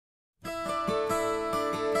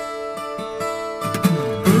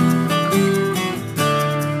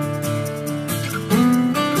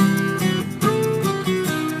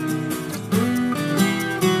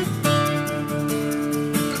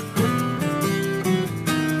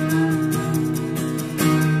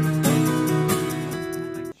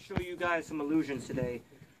guys some illusions today.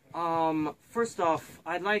 First off,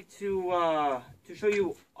 I'd like to show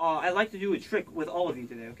you. I'd like to do a trick with all of you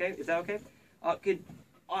today. Okay, is that okay?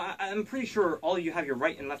 I'm pretty sure all of you have your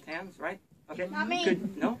right and left hands, right? Okay. Not me.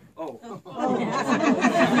 No? Oh.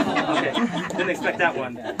 Okay. Didn't expect that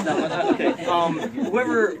one. Okay.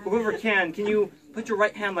 Whoever can you put your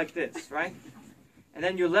right hand like this, right? And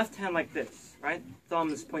then your left hand like this, right?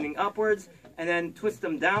 Thumbs pointing upwards, and then twist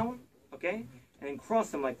them down, okay? And then cross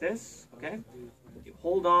them like this, okay? You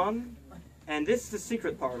hold on, and this is the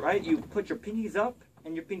secret part, right? You put your pinkies up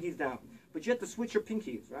and your pinkies down. But you have to switch your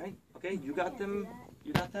pinkies, right? Okay, you got them?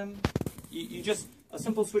 You got them? You just, a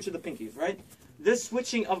simple switch of the pinkies, right? This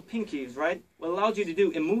switching of pinkies, right, what it allows you to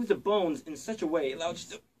do, it moves the bones in such a way, it allows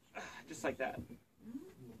you to, just like that.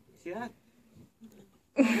 See that?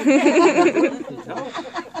 No?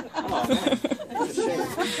 Oh, man. That's a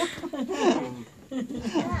shame.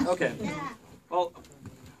 Okay. Well,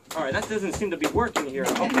 alright, that doesn't seem to be working here.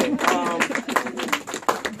 Okay.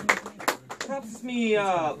 Perhaps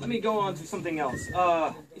let me go on to something else.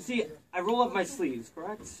 You see, I roll up my sleeves,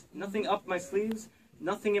 correct? Nothing up my sleeves,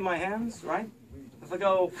 nothing in my hands, right? If I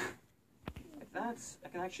go like that, I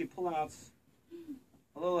can actually pull out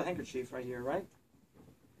a little handkerchief right here, right?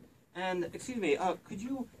 And, excuse me, could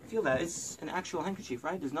you feel that? It's an actual handkerchief,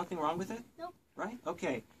 right? There's nothing wrong with it? Nope. Right?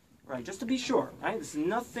 Okay. Right, just to be sure, right? There's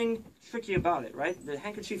nothing tricky about it, right? The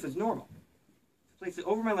handkerchief is normal. Place it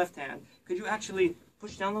over my left hand. Could you actually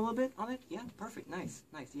push down a little bit on it? Yeah, perfect. Nice,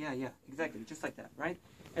 nice. Yeah, exactly. Just like that, right?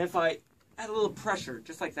 And if I add a little pressure,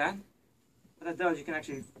 just like that, what that does, you can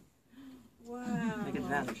actually make it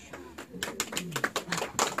vanish.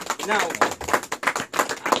 Now,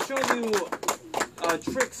 I'll show you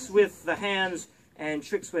tricks with the hands and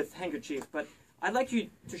tricks with handkerchief, but I'd like to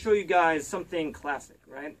show you guys something classic,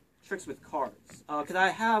 right? Tricks with cards. Could I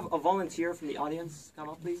have a volunteer from the audience come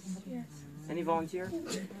up, please? Yes. Any volunteer?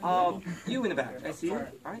 You in the back. I see you.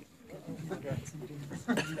 All right.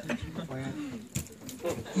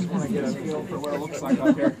 Just want to get a feel for what it looks like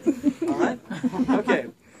up here. All right. Okay.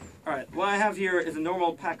 All right. What I have here is a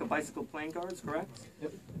normal pack of bicycle playing cards, correct?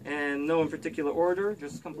 Yep. And no in particular order,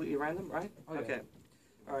 just completely random, right? Oh, yeah. Okay.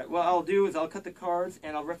 All right. What I'll do is I'll cut the cards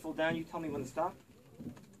and I'll riffle down. You tell me when to stop.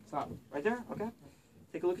 Stop. Right there. Okay.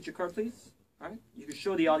 Take a look at your card, please. All right. You can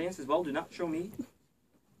show the audience as well. Do not show me.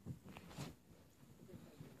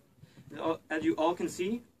 As you all can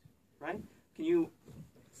see, right? Can you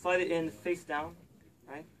slide it in face down,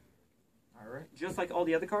 right? All right. Just like all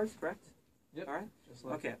the other cards, correct? Yep. All right. Just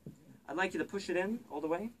like Okay. I'd like you to push it in all the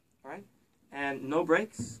way, all right? And no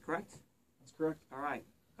breaks, correct? That's correct. All right.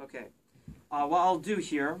 Okay. What I'll do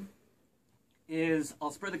here is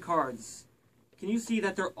I'll spread the cards. Can you see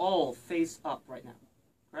that they're all face up right now?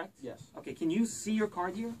 Correct? Yes. Okay. Can you see your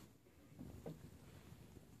card here?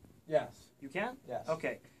 Yes. You can? Yes.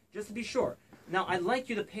 Okay. Just to be sure. Now, I'd like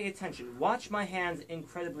you to pay attention. Watch my hands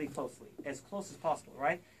incredibly closely, as close as possible,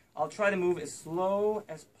 right? I'll try to move as slow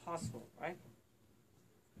as possible, right?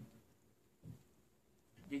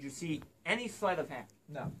 Did you see any sleight of hand?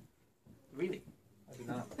 No. Really? I did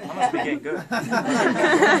not. I must be getting good.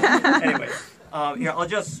 Anyway, here, I'll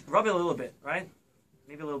just rub it a little bit, right?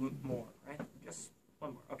 Maybe a little more, right? Just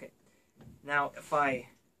one more. Okay. Now, if I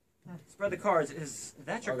spread the cards, is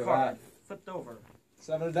that your Look at card that. flipped over?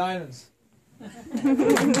 7 of diamonds. Boy, you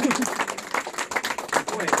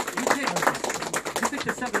picked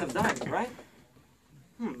the 7 of diamonds, right?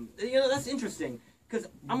 You know, that's interesting, because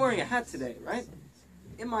I'm wearing a hat today, right?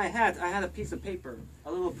 In my hat, I had a piece of paper,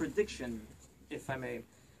 a little prediction, if I may.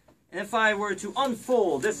 And if I were to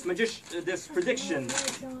unfold this prediction,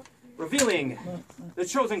 revealing the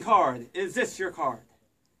chosen card, is this your card?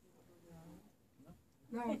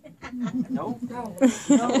 No. No? No.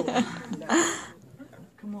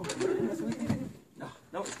 Come on.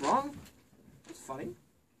 No, it's wrong? That's funny.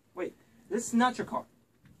 Wait, this is not your card.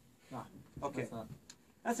 No. Okay. That's not.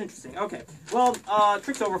 That's interesting. Okay. Well,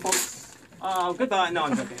 trick's over, folks. Goodbye. No,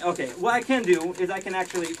 I'm joking. Okay. What I can do is I can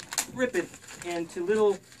actually rip it into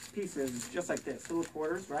little pieces, just like this. Little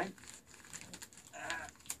quarters, right?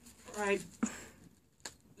 Right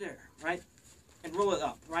there, right? And roll it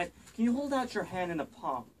up, right? Can you hold out your hand in a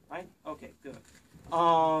palm, right? Okay, good.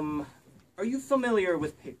 Are you familiar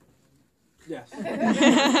with paper? Yes.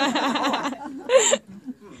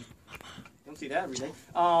 Don't see that every day.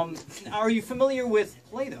 Are you familiar with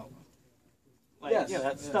Play-Doh? Like, Yes. Yeah,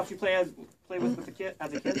 that stuff you play with as a kid,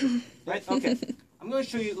 right? Okay. I'm going to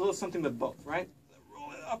show you a little something with both, right?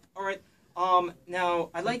 Roll it up. All right. Now,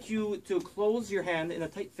 I'd like you to close your hand in a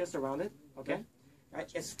tight fist around it. Okay. Right.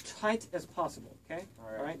 As tight as possible. Okay. All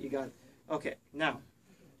right. All right. You got it. Okay. Now,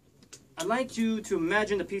 I'd like you to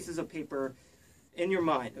imagine the pieces of paper in your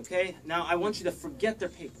mind, okay? Now, I want you to forget their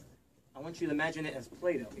paper. I want you to imagine it as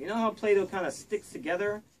Play-Doh. You know how Play-Doh kind of sticks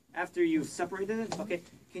together after you've separated it? Okay,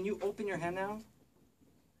 can you open your hand now?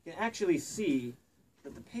 You can actually see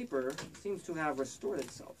that the paper seems to have restored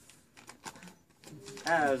itself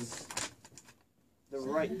as the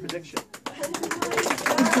right prediction.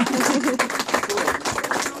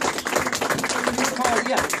 Oh,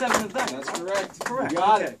 yeah, 7 of diamonds. That's correct. Correct. You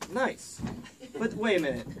got okay, nice. But wait a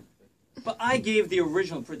minute. But I gave the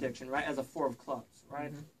original prediction, right, as a 4 of clubs,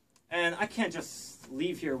 right? And I can't just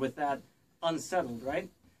leave here with that unsettled, right?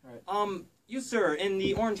 Right. You, sir, in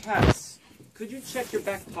the orange hats, could you check your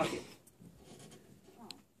back pocket?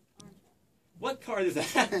 What card is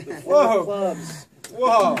that? Whoa! Clubs.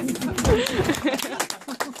 Whoa! Really?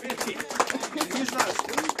 He's not a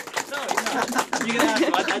student. No, he's not. You can ask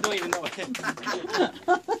him. I don't even know him.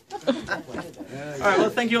 All right. Well,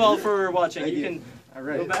 thank you all for watching. You can All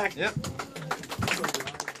right. go back. Yep.